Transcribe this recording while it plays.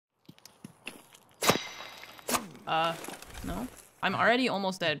No. I'm already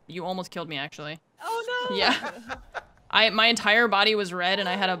almost dead. You almost killed me, actually. Oh no! Yeah. My entire body was red and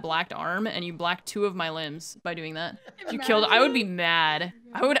I had a blacked arm and you blacked 2 of my limbs by doing that. If you killed, I would be mad.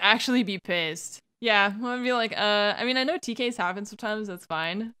 I would actually be pissed. Yeah, I would be like, I mean, I know TKs happen sometimes, that's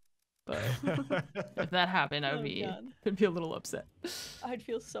fine. But if that happened, I would be, I'd be a little upset. I'd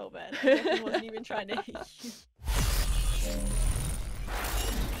feel so bad. I definitely wasn't even trying to hit you.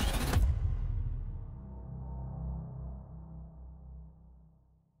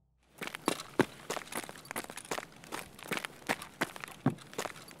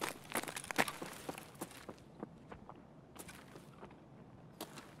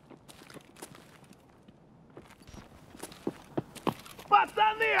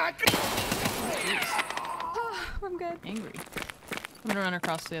 I'm good. Angry. I'm gonna run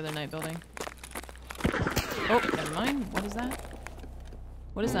across the other night building. Oh, never mind. What is that?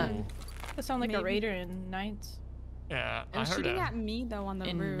 What is that? That sounds like a raider in Nights. Yeah, it was shooting at me though on the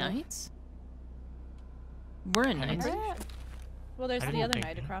roof. In Nights? We're in Nights. Well, there's the other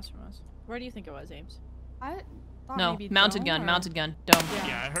night across from us. Where do you think it was, Ames? I thought no, maybe mounted gun, mounted gun, dome.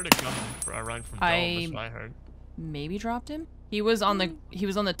 Yeah, I heard a gun run from dome. That's what I heard. Maybe dropped him. He was on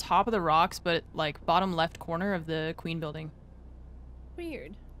the top of the rocks, but like bottom left corner of the Queen building.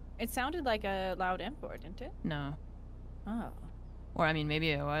 Weird. It sounded like a loud import, didn't it? No. Oh. Or I mean,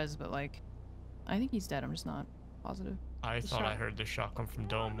 maybe it was, but like, I think he's dead. I'm just not positive. I thought I heard the shot come from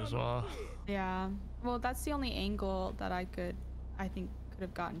dome as well. Yeah. Well, that's the only angle that I think could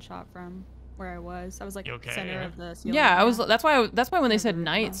have gotten shot from where I was. I was like center of the ceiling. Yeah, I was. That's why when they said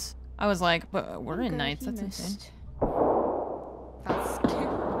Nights, I was like, but we're in Nights. That's insane. That's scary.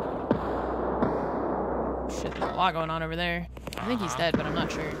 Shit, there's a lot going on over there. I think he's dead, but I'm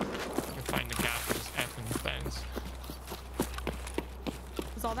not sure. You can find the gap in this effing fence.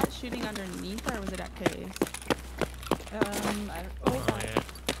 Was all that shooting underneath, or was it at K's? I don't. Oh yeah.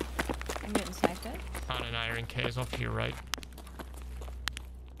 I'm getting sniped at. On an iron case off to your right.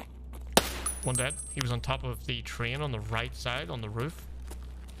 One dead. He was on top of the train on the right side on the roof.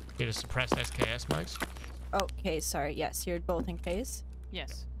 He had a suppressed SKS mics. Okay, sorry. Yes, you're both in K's?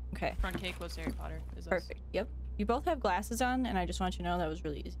 Yes. Okay. Front K close to Harry Potter. Is Perfect. Us. Yep. You both have glasses on, and I just want you to know that was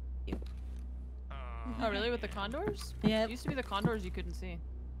really easy. Oh, really? With the condors? Yeah. It used to be the condors you couldn't see.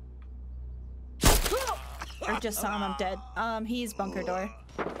 I just saw him. I'm dead. He's bunker door.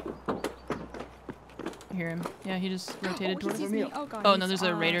 I hear him. Yeah, he just rotated towards me. Oh, God, oh no, there's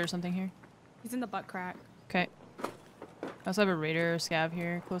a raider or something here. He's in the butt crack. Okay. I also have a raider or SCAV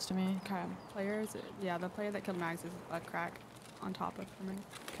here close to me. Okay. Players. Yeah, the player that killed Mags is butt crack on top of me.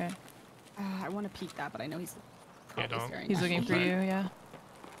 Okay. I want to peek that, but I know he's. He's looking for you. Yeah.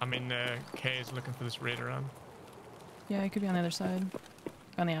 I'm in K is looking for this raider on. Yeah, he could be on the other side.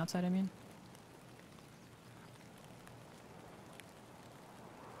 On the outside, I mean.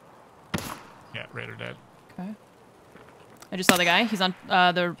 Yeah, raider dead. Okay. I just saw the guy. He's on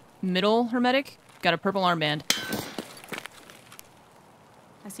the middle hermetic. Got a purple armband.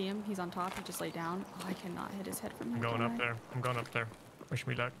 I see him. He's on top. He just laid down. Oh, I cannot hit his head from here. I'm going up there. I'm going up there. Wish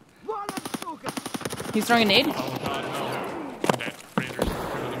me luck. He's throwing a nade? Oh god, no. I'm dead. Raiders.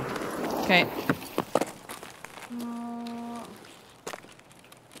 Okay.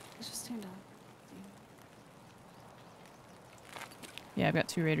 Let's just stand up. Yeah, I've got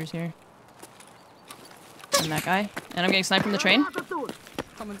 2 raiders here. And that guy. And I'm getting sniped from the train.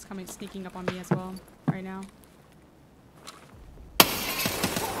 Someone's coming, sneaking up on me as well, right now.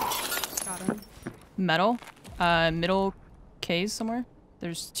 Got him. Metal. Middle K's somewhere.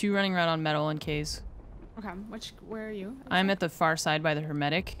 There's 2 running around on metal and K's. Okay, where are you? I'm at the far side by the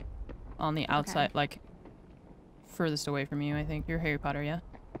hermetic. On the outside, like, furthest away from you, I think. You're Harry Potter, yeah?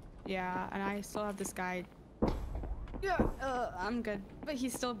 Yeah, and I still have this guy. Yeah, I'm good. But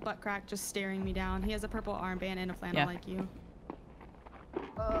he's still butt cracked, just staring me down. He has a purple armband and a flannel like you.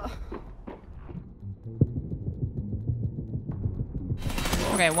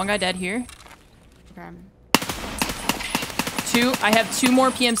 Okay, 1 guy dead here. Okay. 2. I have 2 more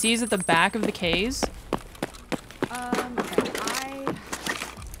PMCs at the back of the K's. Okay.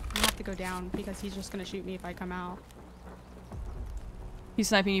 I have to go down because he's just gonna shoot me if I come out. He's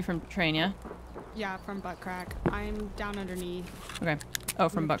sniping you from train, yeah? Yeah, from butt crack. I'm down underneath. Okay. Oh,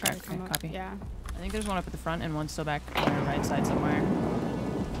 from butt crack. Okay, copy. Yeah. I think there's 1 up at the front and 1 still back on the right side somewhere.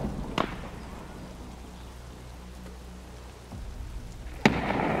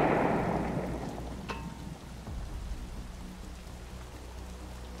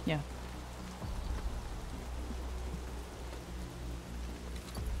 Yeah.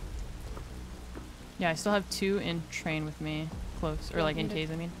 Yeah, I still have 2 in train with me. Close. Or like in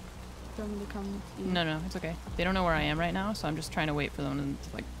K's, I mean. Do you want me to come? No, no, it's okay. They don't know where I am right now, so I'm just trying to wait for them to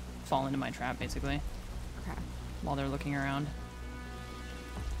like fall into my trap, basically. Okay. While they're looking around.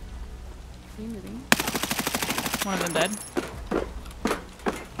 Are you moving? One of them dead.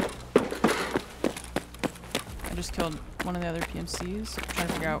 I just killed one of the other PMCs. I'm trying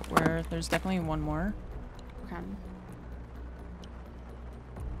to figure out where. There's definitely one more. Okay.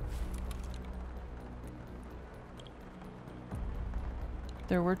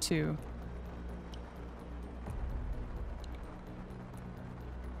 There were two.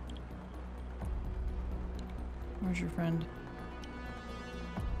 Where's your friend?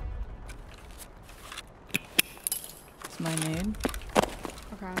 It's my nade.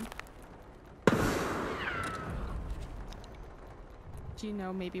 Okay. Do you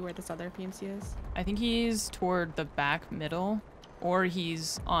know maybe where this other PMC is? I think he's toward the back middle, or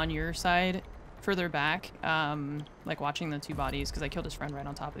he's on your side, further back, like watching the two bodies, because I killed his friend right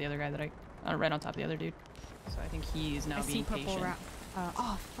on top of the other guy that right on top of the other dude. So I think he's now being patient.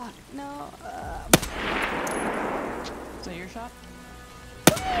 Oh fuck, no. Is that your shot?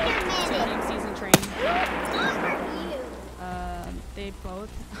 Two PMCs in train. They both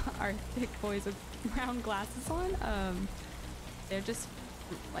are thick boys with round glasses on. They're just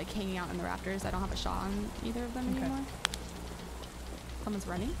like hanging out in the rafters. I don't have a shot on either of them anymore. Someone's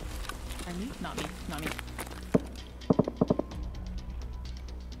running. Not me. Not me.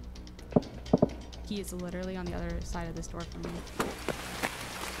 He is literally on the other side of this door from me.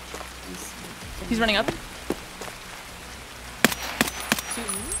 He's running up.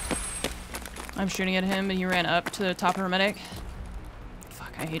 Shooting. I'm shooting at him, and he ran up to the top of hermetic.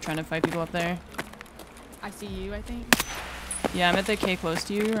 Fuck, I hate trying to fight people up there. I see you, I think. Yeah, I'm at the K close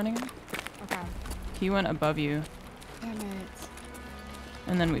to you running. Okay. He went above you. Damn it.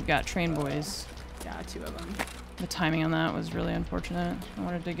 And then we've got train boys. Yeah, two of them. The timing on that was really unfortunate. I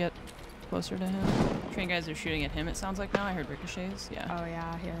wanted to get closer to him. Train guys are shooting at him, it sounds like now. I heard ricochets. Yeah. Oh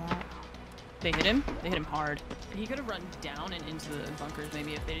yeah, I hear that. They hit him? They hit him hard. He could have run down and into the bunkers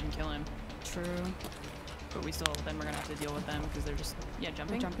maybe if they didn't kill him. True. But we still, then we're gonna have to deal with them because they're just, yeah,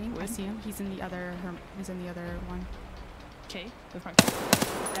 jumping. They're jumping. Wood. I see him. He's in the other one. Okay, the front.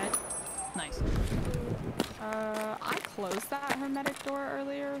 Dead. Nice. I closed that hermetic door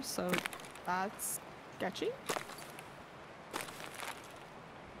earlier, so that's sketchy.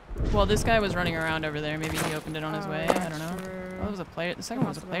 Well, this guy was running around over there. Maybe he opened it on his way. Yeah, I don't know. true. Oh, that was a player. The second one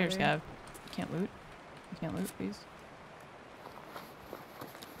was a player scav. You can't loot. You can't loot, please.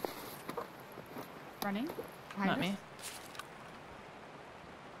 Running? Behind Not us? me.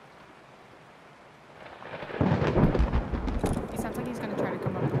 He sounds like he's gonna try to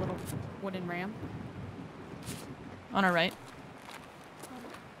come up the little wooden ramp. On our right.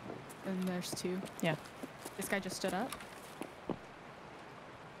 And there's two. Yeah. This guy just stood up.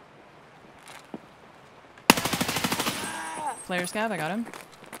 Player scav, I got him.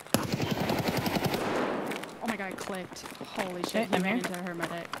 Oh my god, it clicked. Holy shit, Okay, he I'm ran here. into a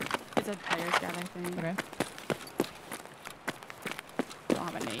hermetic. It's a player scav, I think. Okay. Don't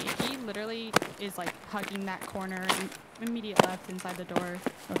have a nade. He literally is like hugging that corner and immediate left inside the door.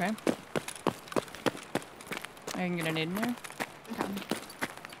 Okay. I can get a nade in there. Okay.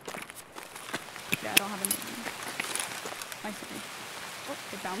 Yeah, I don't have a nade. Nice. Oh,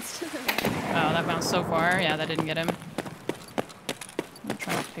 it bounced to the right. Oh, that bounced so far. Yeah, that didn't get him. I'm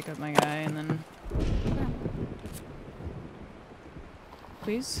trying to pick up my guy and then... Yeah.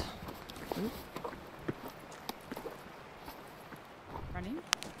 Please? Oop. Running?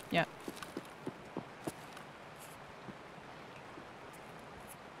 Yeah.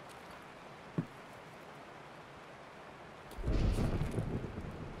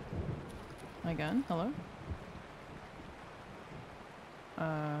 My gun? Hello?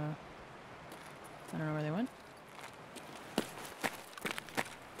 I don't know where they went.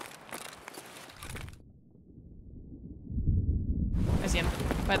 I see him.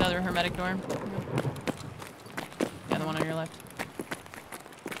 By the other hermetic door. Yeah, the one on your left.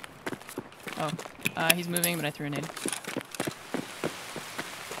 Oh. He's moving, but I threw a nade.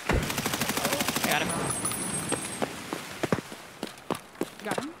 I got him. You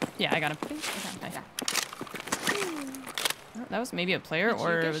got him? Yeah, I got him. Okay. Nice. Yeah. That was maybe a player, Did you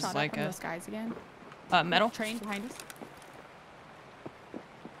or get it was shot like at from a... those guys again? Metal? Train behind us.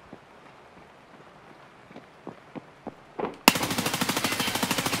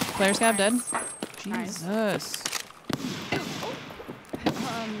 Player scav dead? Nice. Jesus.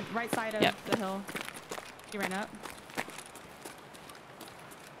 Right side of Yep. the hill. He ran up.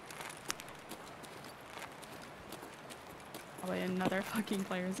 Probably another fucking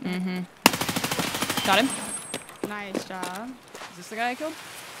player's game. Got him. Nice job. Is this the guy I killed?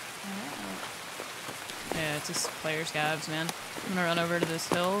 Yeah, it's just player scavs, man. I'm gonna run over to this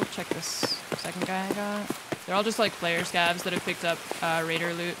hill, check this second guy I got. They're all just like player scavs that have picked up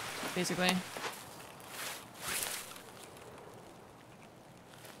raider loot, basically.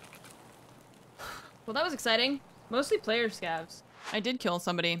 Well, that was exciting. Mostly player scavs. I did kill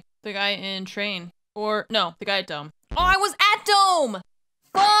somebody. The guy in train. Or, no, the guy at Dome. Oh, I was at Dome!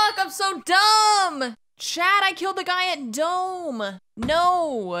 Fuck, I'm so dumb! Chad, I killed the guy at Dome!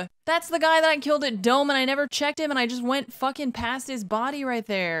 No! That's the guy that I killed at Dome and I never checked him and I just went fucking past his body right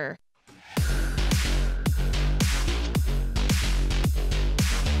there.